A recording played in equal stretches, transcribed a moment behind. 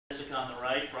Isaac on the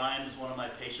right. Brian is one of my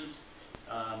patients.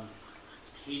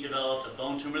 He developed a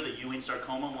bone tumor, the Ewing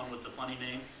sarcoma, one with the funny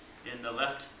name, in the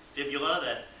left fibula,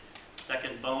 that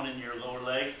second bone in your lower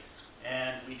leg.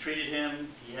 And we treated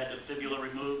him. He had the fibula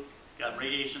removed, got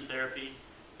radiation therapy,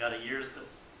 got a year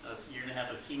and a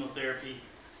half of chemotherapy.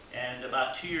 And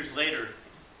about 2 years later,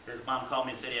 his mom called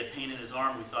me and said he had pain in his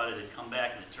arm. We thought it had come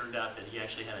back, and it turned out that he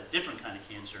actually had a different kind of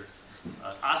cancer,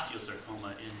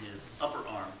 osteosarcoma in his upper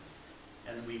arm.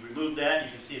 And we removed that.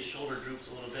 You can see his shoulder droops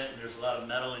a little bit, and there's a lot of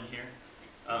metal in here.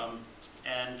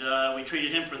 We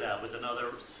treated him for that with another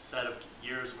set of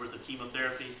years worth of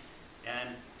chemotherapy.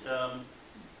 And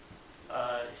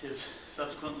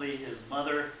subsequently his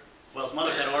mother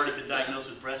had already been diagnosed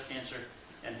with breast cancer,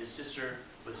 and his sister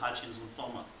with Hodgkin's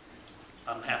lymphoma.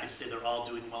 I'm happy to say they're all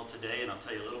doing well today, and I'll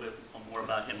tell you a little bit more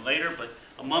about him later. But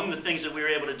among the things that we were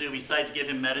able to do besides give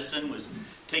him medicine was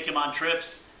take him on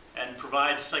trips and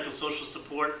provide psychosocial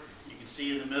support. You can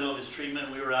see in the middle of his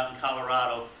treatment, we were out in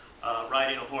Colorado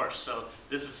riding a horse. So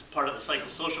this is part of the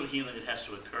psychosocial healing that has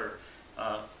to occur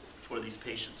for these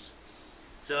patients.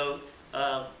 So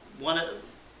a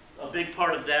big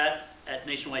part of that at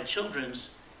Nationwide Children's,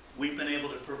 we've been able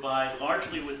to provide,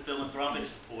 largely with philanthropic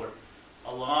support,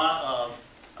 a lot of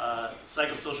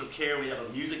psychosocial care. We have a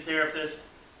music therapist,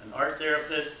 an art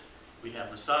therapist, we have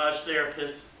massage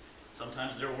therapists.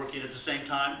 Sometimes they're working at the same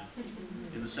time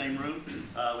in the same room.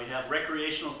 We have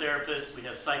recreational therapists, we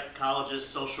have psychologists,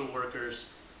 social workers.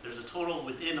 There's a total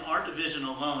within our division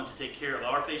alone to take care of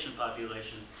our patient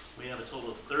population. We have a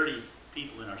total of 30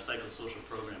 people in our psychosocial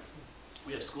program.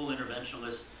 We have school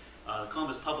interventionalists.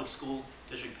 Columbus Public School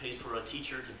District pays for a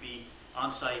teacher to be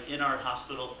on site in our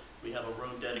hospital. We have a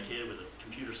room dedicated with a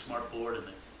computer smart board, and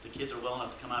the kids are well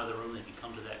enough to come out of the room. They can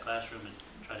come to that classroom and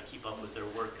try to keep up with their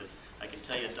work, because I can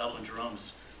tell you Dublin Jerome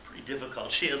is pretty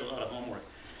difficult. She has a lot of homework.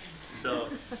 So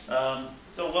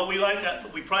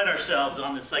what we pride ourselves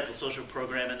on this psychosocial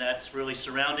program, and that's really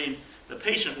surrounding the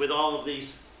patient with all of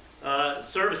these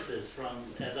services from,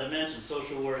 as I mentioned,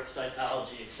 social work,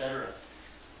 psychology, etc.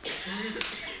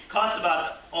 Costs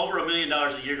about over $1 million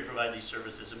a year to provide these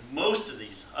services, and most of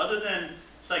these, other than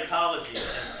psychology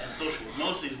and social work,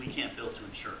 most of these we can't bill to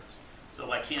insurance.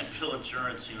 So I can't bill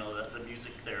insurance. You know, the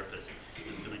music therapist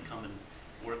is going to come and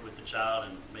work with the child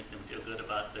and make them feel good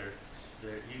about their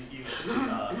use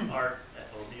art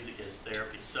or music as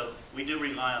therapy. So we do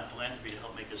rely on philanthropy to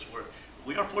help make this work.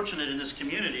 We are fortunate in this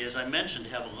community, as I mentioned,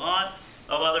 to have a lot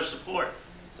of other support.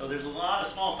 So there's a lot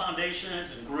of small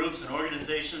foundations and groups and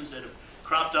organizations that have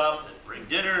cropped up that bring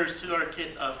dinners to our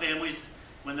families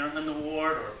when they're in the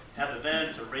ward, or have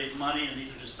events or raise money, and these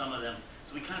are just some of them.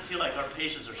 So we kind of feel like our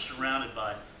patients are surrounded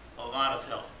by a lot of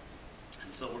help.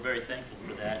 And so we're very thankful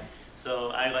for that.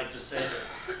 So I like to say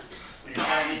that when your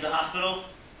child needs a hospital,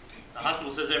 the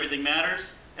hospital says everything matters,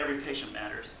 every patient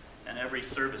matters, and every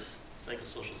service,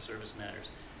 psychosocial service matters.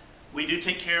 We do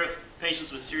take care of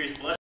patients with serious blood